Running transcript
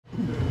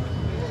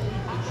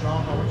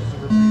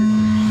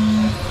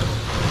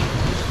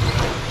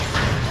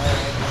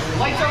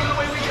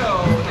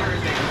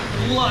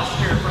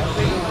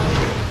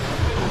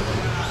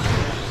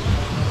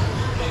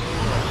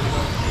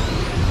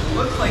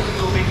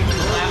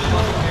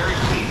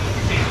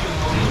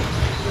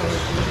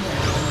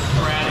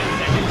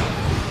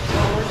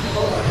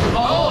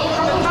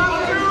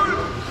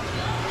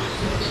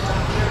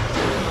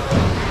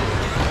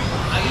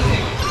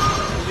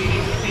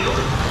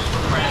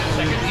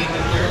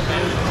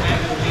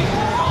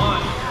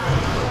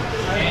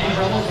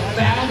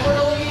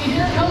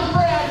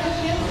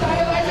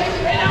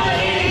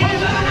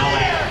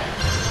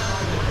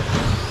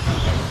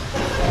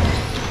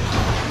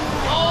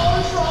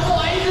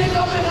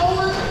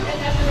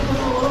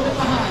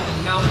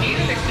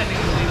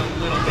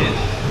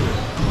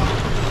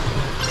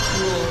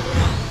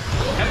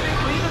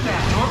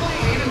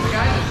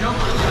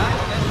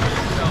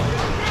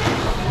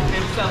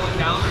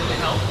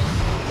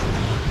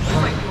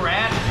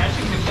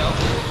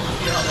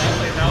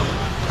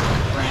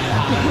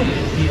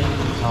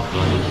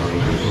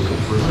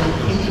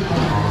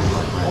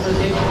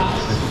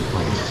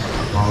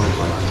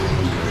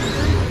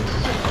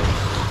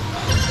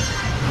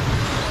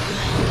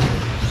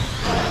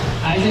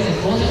Isaac is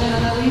closing in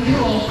on that lead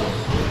duel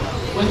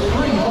with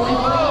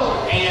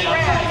 3:44 and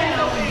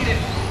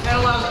that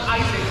allows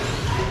Isaac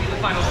to be the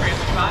final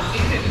transfer spot.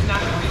 Aiden is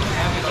not going to be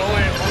happy.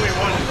 Only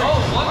one.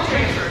 Oh, one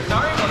transfer.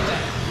 Sorry about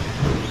that.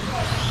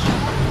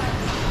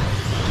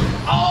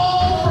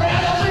 oh,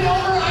 Brad up and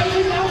over.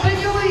 Isaac now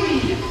takes the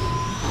lead.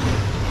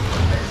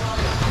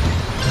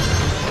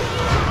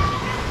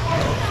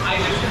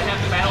 Isaac's going to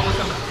have to battle with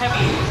some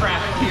heavy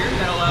traffic here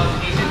that allows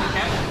Aiden to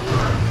catch.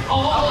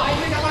 Oh,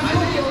 Isaac up on the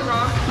lead.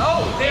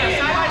 Oh, they're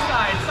side by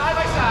side, side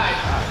by side.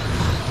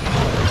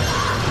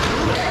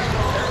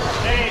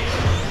 Hey,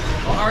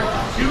 our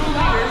two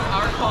leaders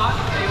are caught.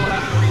 They will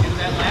have to redo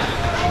that lap.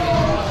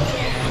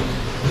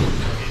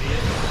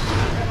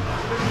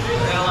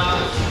 That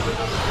allows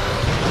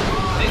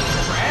Nick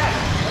Brad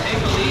to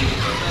take the lead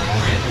from the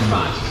transfer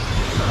spot.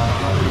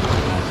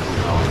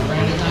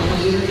 Brad is not the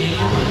leader in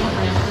your final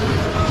transfer.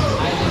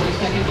 Isaac is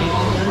second, Aiden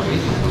is third.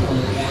 Racing for the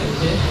advantage.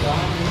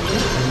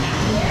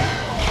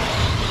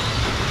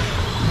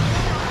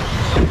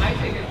 I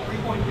think it's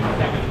 3.2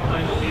 seconds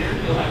behind the leader.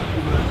 He'll have to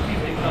speed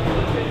things up a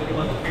little bit if he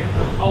wants to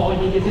transfer. Oh,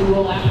 and he gets into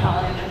a lap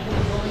car and that's going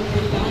to slowly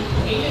take down.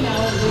 Aiden now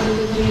is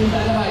leading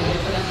inside of Isaac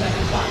for that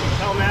second spot.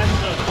 Tell Matt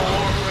to pull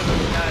over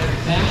the guy.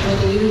 Matt for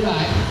the leader's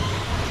eye.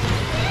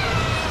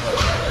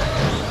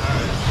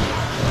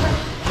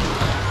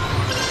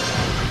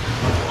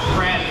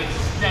 Brad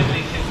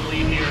extending his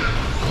lead here.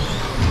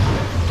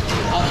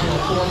 Up to a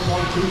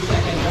 4.2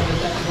 seconds from the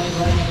second place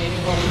running at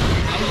Aiden Cody.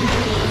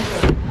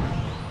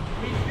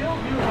 We still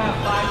do have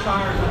 5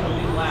 cars on the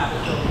lead lap,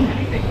 so if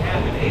anything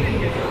happens, Aiden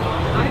gets it on,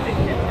 Isaac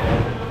gets it.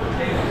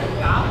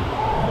 Stop.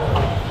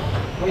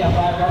 We have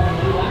 5 cars on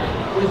the lead lap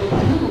with 2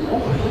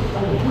 over 2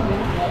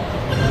 minutes left.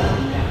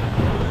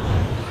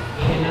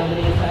 Aiden now to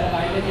the inside of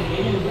Isaac, and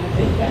Aiden is going to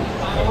take that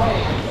spot away.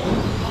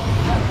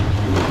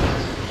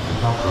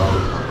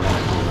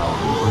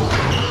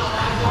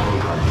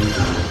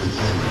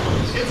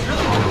 It's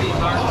really going to be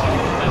hard to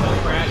contest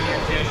with Brad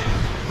here, too.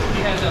 He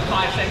has a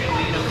 5-second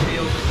lead on the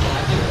field.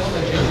 I think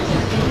over there,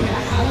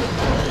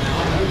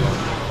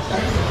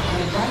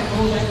 try to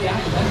pull that gap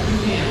as best you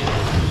can.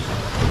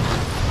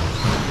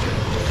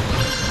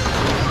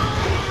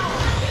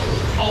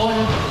 Oh, and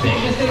a big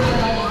mistake there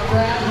by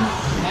Brad.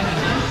 And a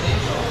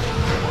mistake.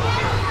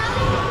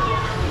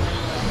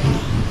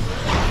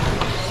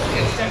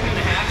 It's second and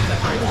a half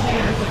separation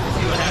here. Let's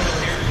see what happens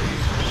here.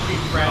 See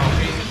Brad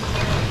chasing.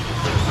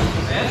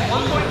 That's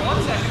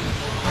 1.1 seconds.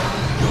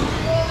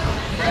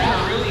 Brad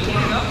are really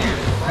heating up here.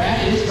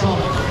 Brad is strong.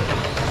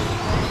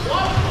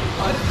 What?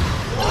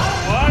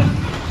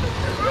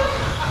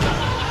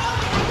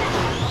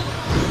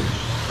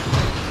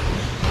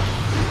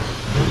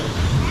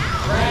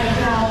 Brad is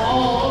now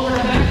all over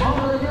the back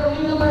bumper of your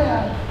leader,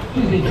 Brad.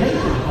 Excuse me,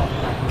 Jason.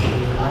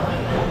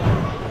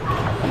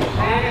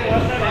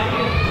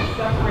 Second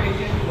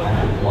separation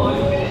with 1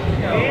 minute to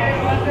go.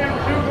 Yeah, let them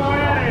two go at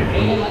it.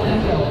 Aiden, let them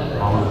go.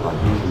 Followed by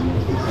Houston in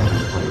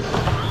second place,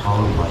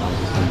 followed by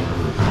Anderson in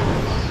third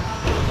place.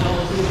 Now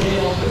we'll see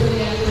Dale through the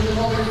Anderson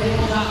over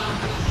tabletop.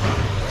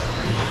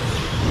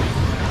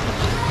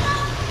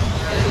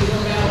 As we go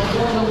down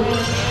for the win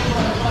and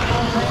for the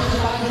final transfer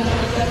by the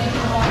number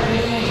 75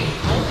 Aiden.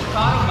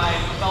 Caught him by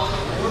about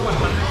 4.1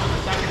 for the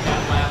second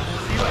half lap.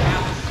 We'll see what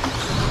happens.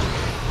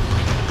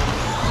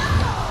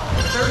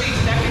 30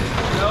 seconds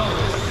to go.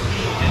 This could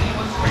be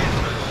anyone's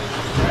transfer.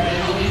 Brad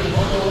is going to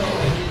pull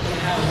away. He's going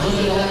to have a little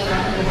bit of left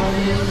traffic to come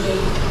in.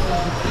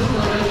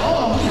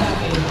 Oh, he's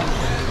happy.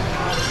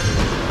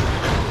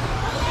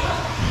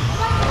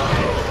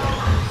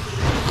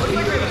 Looks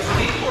like we have a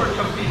skateboard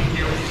competing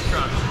here with these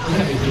trucks. We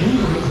have a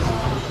junior.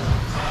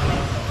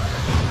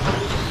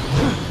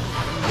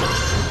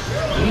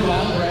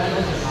 Meanwhile, Brad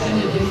has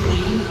extended his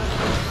lead.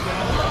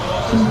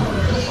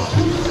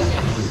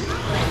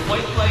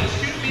 White flag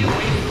should be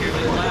waiting here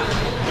this lap.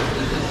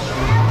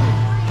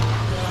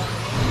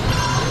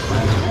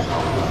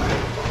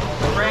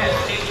 Brad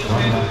takes the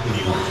win.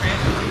 He will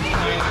transfer to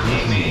tonight's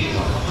teammate.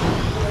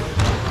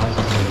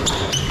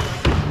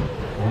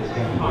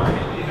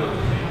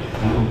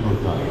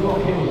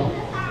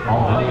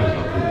 All others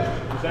are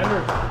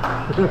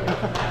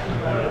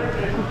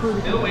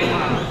Still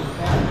waiting.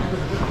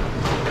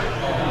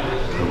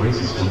 The race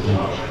is complete.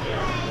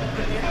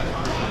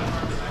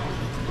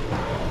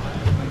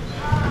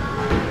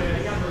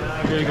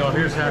 Here you go.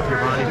 Here's half your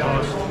body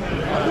post.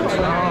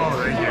 Oh,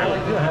 thank you.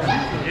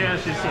 Yeah,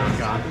 she's so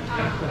gone.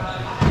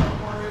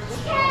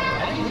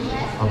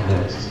 Up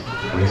next,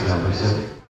 race number 7.